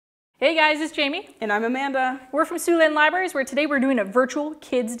Hey guys, it's Jamie. And I'm Amanda. We're from Siouxland Libraries, where today we're doing a virtual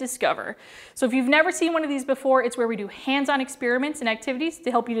Kids Discover. So if you've never seen one of these before, it's where we do hands-on experiments and activities to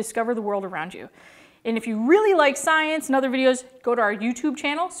help you discover the world around you. And if you really like science and other videos, go to our YouTube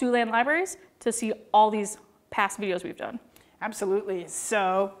channel, Siouxland Libraries, to see all these past videos we've done. Absolutely.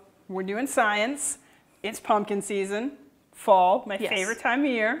 So we're doing science. It's pumpkin season, fall, my favorite time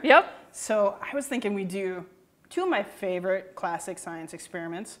of year. Yep. So I was thinking we'd do two of my favorite classic science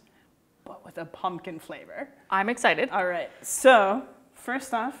experiments, but with a pumpkin flavor. I'm excited. All right. So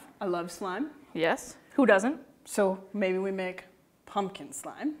first off, I love slime. Yes. Who doesn't? So maybe we make pumpkin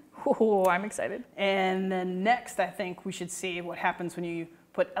slime. Oh, I'm excited. And then next, I think we should see what happens when you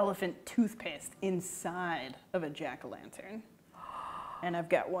put elephant toothpaste inside of a jack-o'-lantern. And I've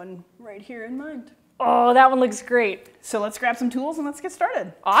got one right here in mind. Oh, that one looks great. So let's grab some tools and let's get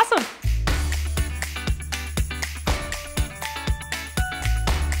started. Awesome.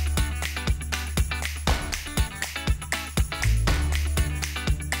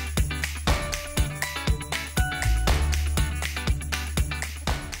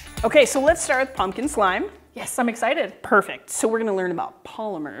 Okay, so let's start with pumpkin slime. Yes, I'm excited. Perfect. So we're gonna learn about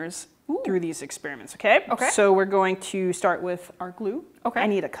polymers through these experiments, okay? Okay. So we're going to start with our glue. Okay. I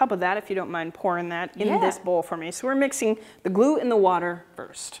need a cup of that if you don't mind pouring that in this bowl for me. So we're mixing the glue and the water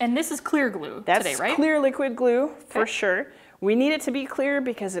first. And this is clear glue today, right? That's clear liquid glue for sure. We need it to be clear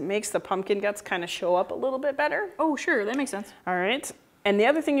because it makes the pumpkin guts kind of show up a little bit better. Oh, sure, that makes sense. All right. And the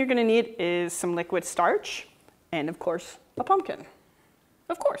other thing you're gonna need is some liquid starch and of course, a pumpkin.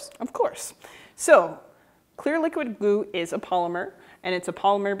 Of course. Of course. So clear liquid glue is a polymer, and it's a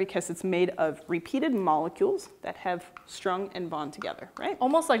polymer because it's made of repeated molecules that have strung and bond together, right?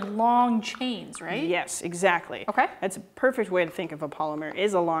 Almost like long chains, right? Yes, exactly. Okay. That's a perfect way to think of a polymer,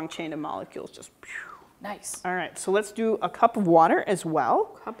 is a long chain of molecules, just Nice. All right, so let's do a cup of water as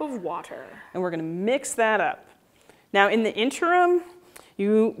well. Cup of water. And we're gonna mix that up. Now in the interim,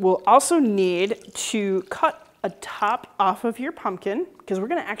 you will also need to cut a top off of your pumpkin because we're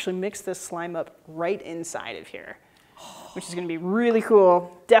gonna actually mix this slime up right inside of here, which is gonna be really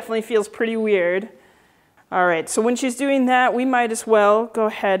cool. Definitely feels pretty weird. All right, so when she's doing that, we might as well go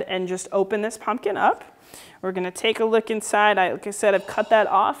ahead and just open this pumpkin up. We're gonna take a look inside. Like I said, I've cut that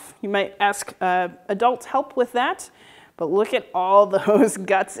off. You might ask adults help with that, but look at all those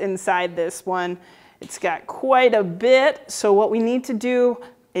guts inside this one. It's got quite a bit, so what we need to do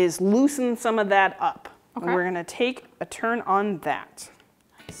is loosen some of that up. Okay. And we're gonna take a turn on that.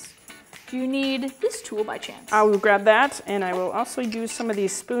 Nice. Do you need this tool by chance? I will grab that, and I will also use some of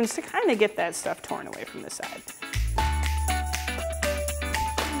these spoons to kind of get that stuff torn away from the side.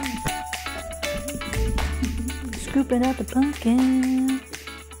 Scooping out the pumpkin.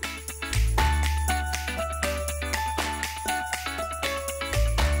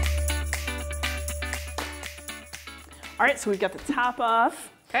 All right, so we've got the top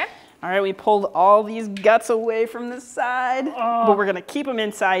off. Okay. All right, we pulled all these guts away from the side, but we're gonna keep them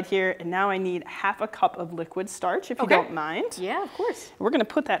inside here. And now I need half a cup of liquid starch, if you don't mind. Yeah, of course. We're gonna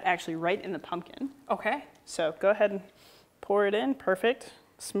put that actually right in the pumpkin. Okay. So go ahead and pour it in, perfect.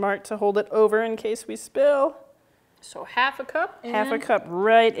 Smart to hold it over in case we spill. So half a cup? Half a cup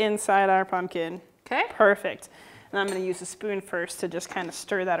right inside our pumpkin. Okay. Perfect. And I'm gonna use a spoon first to just kind of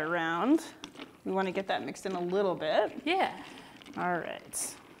stir that around. We wanna get that mixed in a little bit. Yeah. All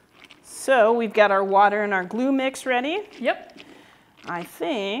right. So we've got our water and our glue mix ready. Yep. I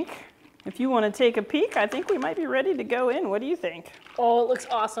think if you want to take a peek, I think we might be ready to go in. What do you think? Oh, it looks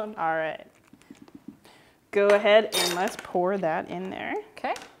awesome. All right. Go ahead and let's pour that in there.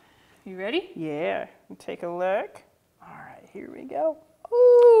 Okay. You ready? Yeah. Take a look. All right, here we go.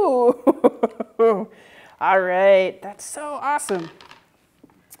 Ooh. All right. That's so awesome.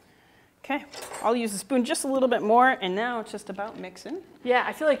 Okay. I'll use the spoon just a little bit more, and now it's just about mixing. Yeah,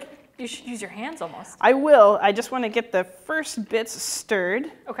 I feel like you should use your hands almost. I will. I just want to get the first bits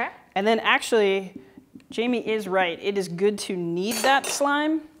stirred. Okay. And then actually, Jamie is right. It is good to knead that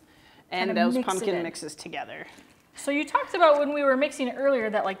slime and those pumpkin mixes together. So you talked about when we were mixing it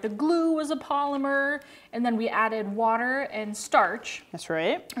earlier that like the glue was a polymer and then we added water and starch. That's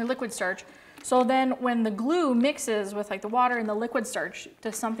right. Or liquid starch. So then when the glue mixes with like the water and the liquid starch,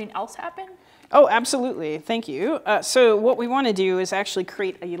 does something else happen? Oh, absolutely. Thank you. So what we want to do is actually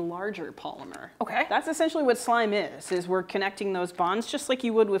create a larger polymer. Okay. That's essentially what slime is we're connecting those bonds just like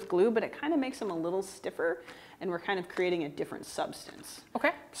you would with glue, but it kind of makes them a little stiffer, and we're kind of creating a different substance.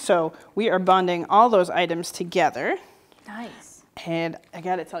 Okay. So we are bonding all those items together. Nice. And I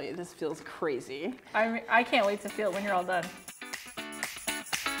got to tell you, this feels crazy. I can't wait to feel it when you're all done.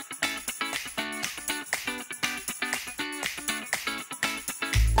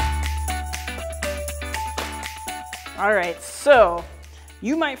 All right, so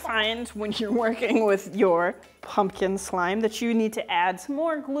you might find when you're working with your pumpkin slime that you need to add some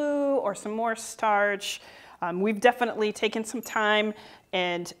more glue or some more starch. We've definitely taken some time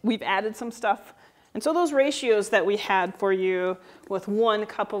and we've added some stuff. And so those ratios that we had for you with 1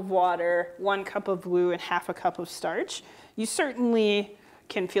 cup of water, 1 cup of glue, and half a cup of starch, you certainly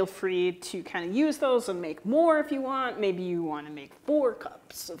can feel free to kind of use those and make more if you want. Maybe you want to make 4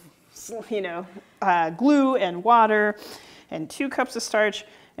 cups of, glue and water and 2 cups of starch.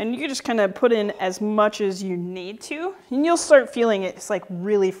 And you can just kind of put in as much as you need to, and you'll start feeling it's like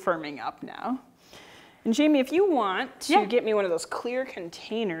really firming up now. And Jamie, if you want to get me one of those clear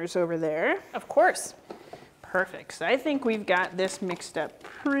containers over there. Of course. Perfect. So I think we've got this mixed up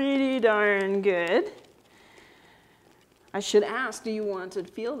pretty darn good. I should ask, do you want to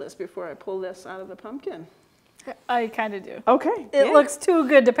feel this before I pull this out of the pumpkin? I kind of do. Okay. It looks too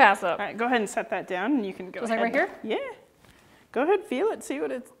good to pass up. All right, go ahead and set that down and you can go ahead. Right here? Yeah. Go ahead, feel it, see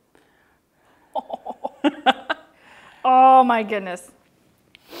what it's... Oh my goodness.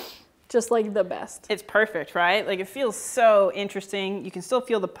 Just like the best. It's perfect, right? Like it feels so interesting. You can still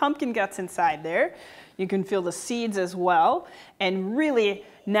feel the pumpkin guts inside there. You can feel the seeds as well. And really,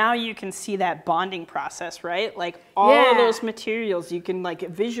 now you can see that bonding process, right? Like all of those materials, you can like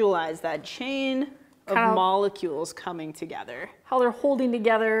visualize that chain of molecules coming together. How they're holding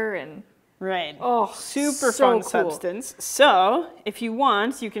together and... Right. Oh, super so fun cool. substance. So if you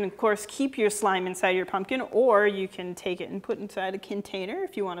want, you can of course keep your slime inside your pumpkin, or you can take it and put it inside a container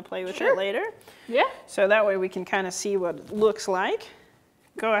if you want to play with it later. Yeah. So that way we can kind of see what it looks like.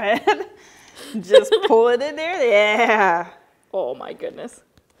 Go ahead. Just pull it in there. Yeah. Oh my goodness.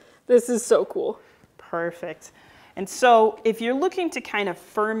 This is so cool. Perfect. And so if you're looking to kind of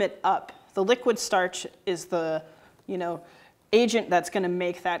firm it up, the liquid starch is the, agent that's going to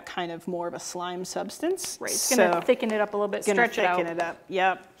make that kind of more of a slime substance. Right, it's going to thicken it up a little bit, stretch it out. Thicken it up,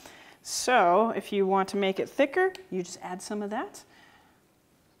 yep. So if you want to make it thicker, you just add some of that.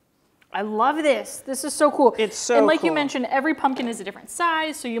 I love this. This is so cool. It's so And like cool. you mentioned, every pumpkin is a different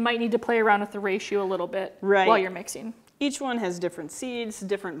size, so you might need to play around with the ratio a little bit while you're mixing. Each one has different seeds,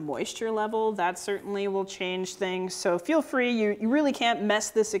 different moisture level. That certainly will change things. So feel free. You really can't mess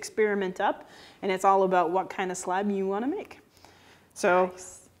this experiment up, and it's all about what kind of slime you want to make. So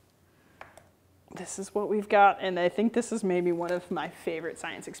this is what we've got, and I think this is maybe one of my favorite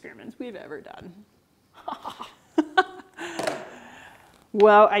science experiments we've ever done.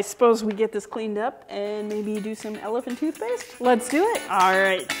 Well, I suppose we get this cleaned up and maybe do some elephant toothpaste? Let's do it. All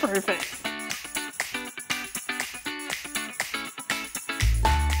right, perfect.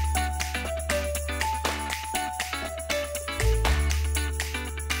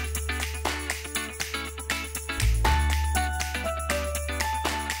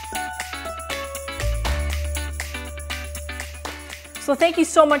 So thank you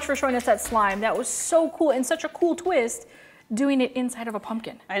so much for showing us that slime. That was so cool and such a cool twist doing it inside of a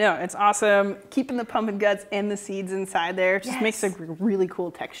pumpkin. I know, it's awesome. Keeping the pumpkin guts and the seeds inside there just makes a really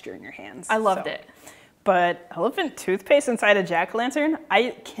cool texture in your hands. I loved it. But elephant toothpaste inside a jack-o'-lantern,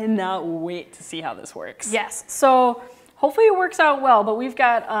 I cannot wait to see how this works. Yes, so hopefully it works out well, but we've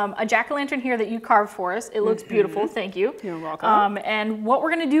got a jack-o'-lantern here that you carved for us. It looks beautiful, thank you. You're welcome. And what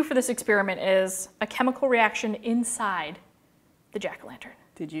we're gonna do for this experiment is a chemical reaction inside the jack-o'-lantern.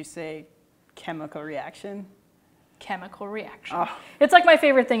 Did you say chemical reaction? Chemical reaction. Oh. It's like my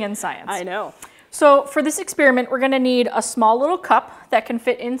favorite thing in science. I know. So for this experiment, we're gonna need a small little cup that can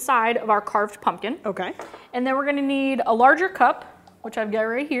fit inside of our carved pumpkin. Okay. And then we're gonna need a larger cup, which I've got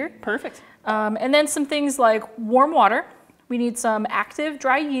right here. Perfect. And then some things like warm water. We need some active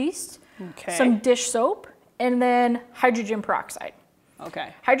dry yeast, some dish soap, and then hydrogen peroxide.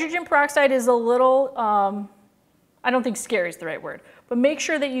 Okay. Hydrogen peroxide is a little, I don't think scary is the right word, but make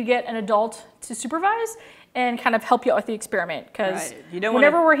sure that you get an adult to supervise and kind of help you out with the experiment, because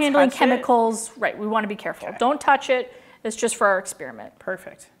whenever we're handling chemicals, we want to be careful. Okay. Don't touch it. It's just for our experiment.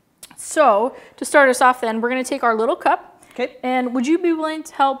 Perfect. So to start us off then, we're going to take our little cup. Okay. And would you be willing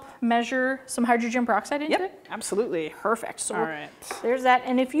to help measure some hydrogen peroxide into it? Yep, absolutely. Perfect. So all right. There's that.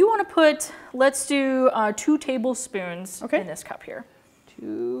 And if you want to put, let's do 2 tablespoons in this cup here.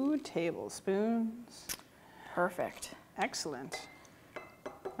 2 tablespoons. Perfect. Excellent.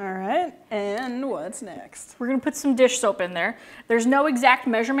 All right, and what's next? We're gonna put some dish soap in there. There's no exact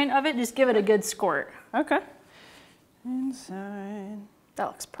measurement of it, just give it a good squirt. Okay. Inside. That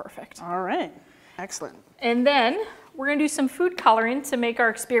looks perfect. All right, excellent. And then we're gonna do some food coloring to make our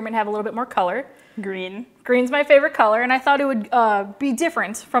experiment have a little bit more color. Green. Green's my favorite color, and I thought it would be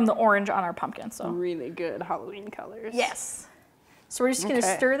different from the orange on our pumpkin. So really good Halloween colors. Yes. So we're just gonna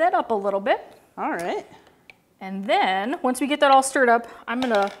stir that up a little bit. All right. And then once we get that all stirred up, I'm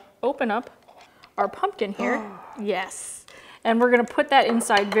gonna open up our pumpkin here. Yes. And we're gonna put that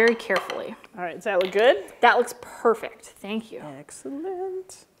inside very carefully. All right, does that look good? That looks perfect. Thank you.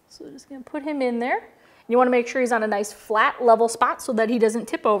 Excellent. So just gonna put him in there. You wanna make sure he's on a nice flat level spot so that he doesn't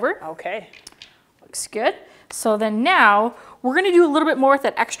tip over. Okay. Looks good. So then now we're gonna do a little bit more with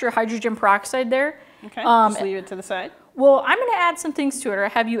that extra hydrogen peroxide there. Okay, just leave it to the side. Well, I'm gonna add some things to it, or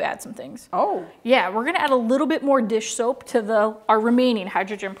have you add some things. Oh. Yeah, we're gonna add a little bit more dish soap to our remaining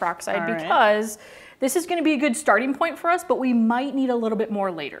hydrogen peroxide because this is gonna be a good starting point for us, but we might need a little bit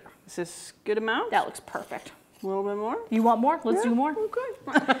more later. Is this good amount? That looks perfect. A little bit more? You want more? Let's do more.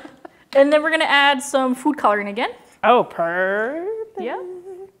 Okay. And then we're gonna add some food coloring again. Oh, perfect. Yeah.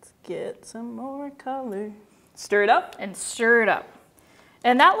 Let's get some more color. Stir it up. And stir it up.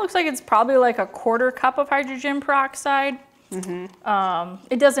 And that looks like it's probably like a 1/4 cup of hydrogen peroxide.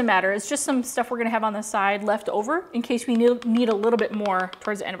 It doesn't matter. It's just some stuff we're gonna have on the side left over in case we need a little bit more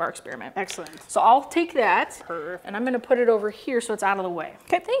towards the end of our experiment. Excellent. So I'll take that Perfect. and I'm gonna put it over here so it's out of the way.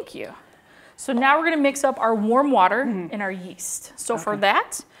 Okay, thank you. So now we're gonna mix up our warm water and our yeast. So for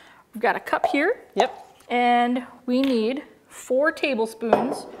that, we've got a cup here. Yep. And we need 4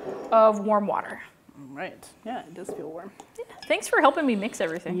 tablespoons of warm water. All right. Yeah, it does feel warm. Yeah, thanks for helping me mix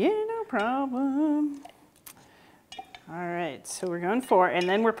everything. Yeah, no problem. All right, so we're going 4, and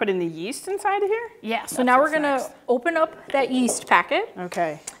then we're putting the yeast inside of here? Yeah, so now we're gonna open up that yeast packet.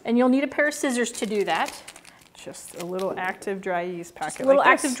 Okay. And you'll need a pair of scissors to do that. Just a little active dry yeast packet. Just a little like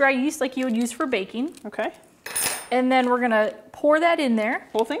active dry yeast like you would use for baking. Okay. And then we're gonna pour that in there.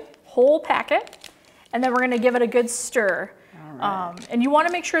 Whole thing? Whole packet. And then we're gonna give it a good stir. All right. And you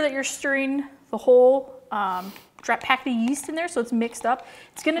wanna make sure that you're stirring the whole packet of yeast in there so it's mixed up.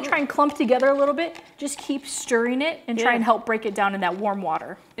 It's gonna try and clump together a little bit. Just keep stirring it and try and help break it down in that warm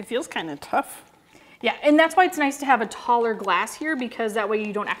water. It feels kind of tough. Yeah, and that's why it's nice to have a taller glass here because that way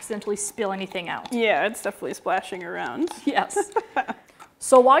you don't accidentally spill anything out. Yeah, it's definitely splashing around. Yes.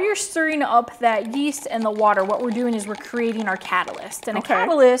 So while you're stirring up that yeast and the water, what we're doing is we're creating our catalyst. And a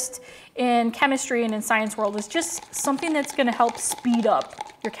catalyst in chemistry and in science world is just something that's gonna help speed up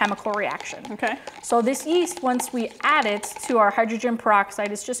your chemical reaction. Okay. So this yeast, once we add it to our hydrogen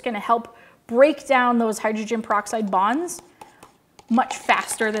peroxide, it's just gonna help break down those hydrogen peroxide bonds much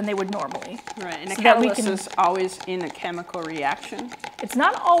faster than they would normally. Right, and a catalyst is always in a chemical reaction? It's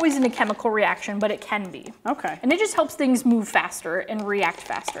not always in a chemical reaction, but it can be. Okay. And it just helps things move faster and react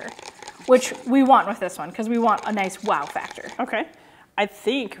faster, which we want with this one because we want a nice wow factor. Okay. I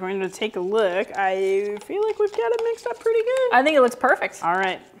think we're going to take a look. I feel like we've got it mixed up pretty good. I think it looks perfect. All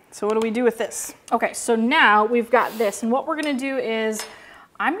right, so what do we do with this? Okay, so now we've got this, and what we're gonna do is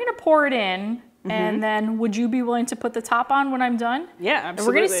I'm gonna pour it in, and then would you be willing to put the top on when I'm done? Yeah, absolutely. And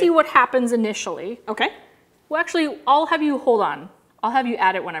we're gonna see what happens initially. Okay. Well, actually, I'll have you, hold on. I'll have you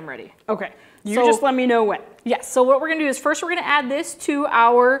add it when I'm ready. Okay, you just let me know when. Yes, so what we're gonna do is first we're gonna add this to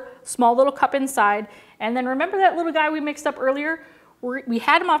our small little cup inside, and then remember that little guy we mixed up earlier? We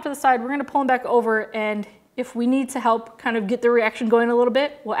had him off to the side, we're gonna pull him back over, and if we need to help kind of get the reaction going a little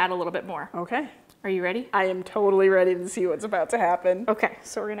bit, we'll add a little bit more. Okay. Are you ready? I am totally ready to see what's about to happen. Okay,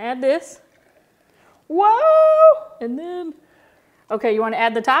 so we're gonna add this. Whoa! And then, okay, you wanna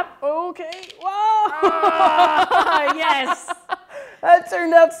add the top? Okay, whoa! Yes! That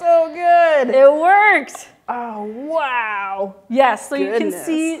turned out so good! It worked! Oh, wow! Yes, so you can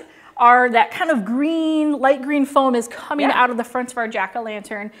see that kind of green, light green foam is coming out of the front of our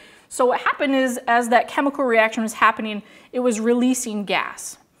jack-o'-lantern. So what happened is, as that chemical reaction was happening, it was releasing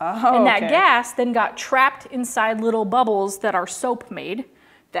gas. Oh, and that gas then got trapped inside little bubbles that our soap made.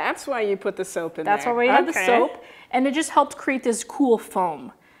 That's why you put the soap in there. That's why we had the soap. And it just helped create this cool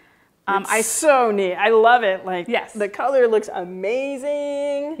foam. It's so neat. I love it. Like, yes. The color looks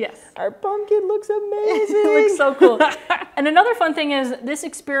amazing. Yes. Our pumpkin looks amazing. It looks so cool. And another fun thing is this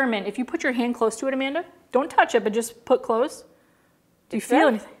experiment, if you put your hand close to it, Amanda, don't touch it, but just put close. Do you feel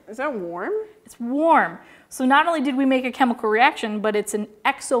anything? Is that warm? It's warm. So not only did we make a chemical reaction, but it's an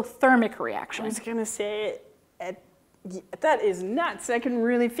exothermic reaction. I was going to say, that is nuts. I can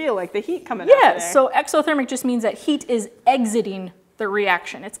really feel like the heat coming out of there. Yeah, so exothermic just means that heat is exiting the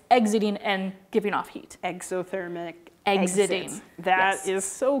reaction. It's exiting and giving off heat. Exothermic. Exiting. Exits. That is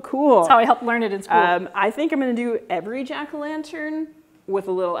so cool. That's how I helped learn it in school. I think I'm going to do every jack-o'-lantern with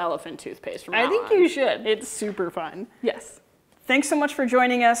a little elephant toothpaste from now on. I think you should. It's super fun. Yes. Thanks so much for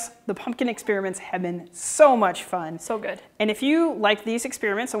joining us. The pumpkin experiments have been so much fun. So good. And if you like these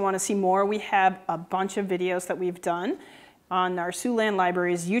experiments and want to see more, we have a bunch of videos that we've done on our Siouxland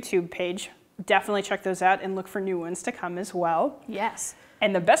Library's YouTube page. Definitely check those out and look for new ones to come as well. Yes.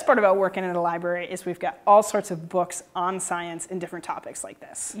 And the best part about working in a library is we've got all sorts of books on science and different topics like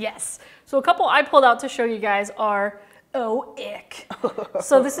this. Yes. So a couple I pulled out to show you guys are Oh, Ick.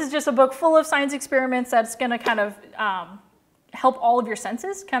 So this is just a book full of science experiments that's going to kind of help all of your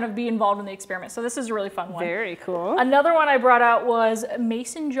senses kind of be involved in the experiment. So this is a really fun one. Very cool. Another one I brought out was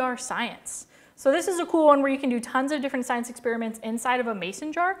Mason Jar Science. So this is a cool one where you can do tons of different science experiments inside of a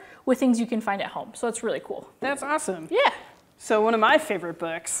mason jar with things you can find at home. So it's really cool. That's awesome. Yeah. So one of my favorite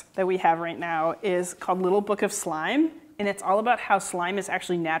books that we have right now is called Little Book of Slime. And it's all about how slime is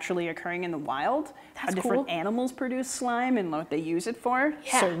actually naturally occurring in the wild. That's how different cool. animals produce slime and what they use it for.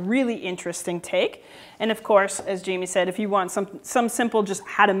 Yeah. So really interesting take. And of course, as Jamie said, if you want some simple just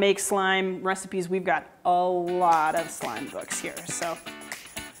how to make slime recipes, we've got a lot of slime books here. So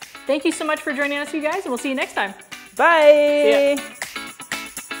Thank you so much for joining us, you guys, and we'll see you next time. bye. See ya.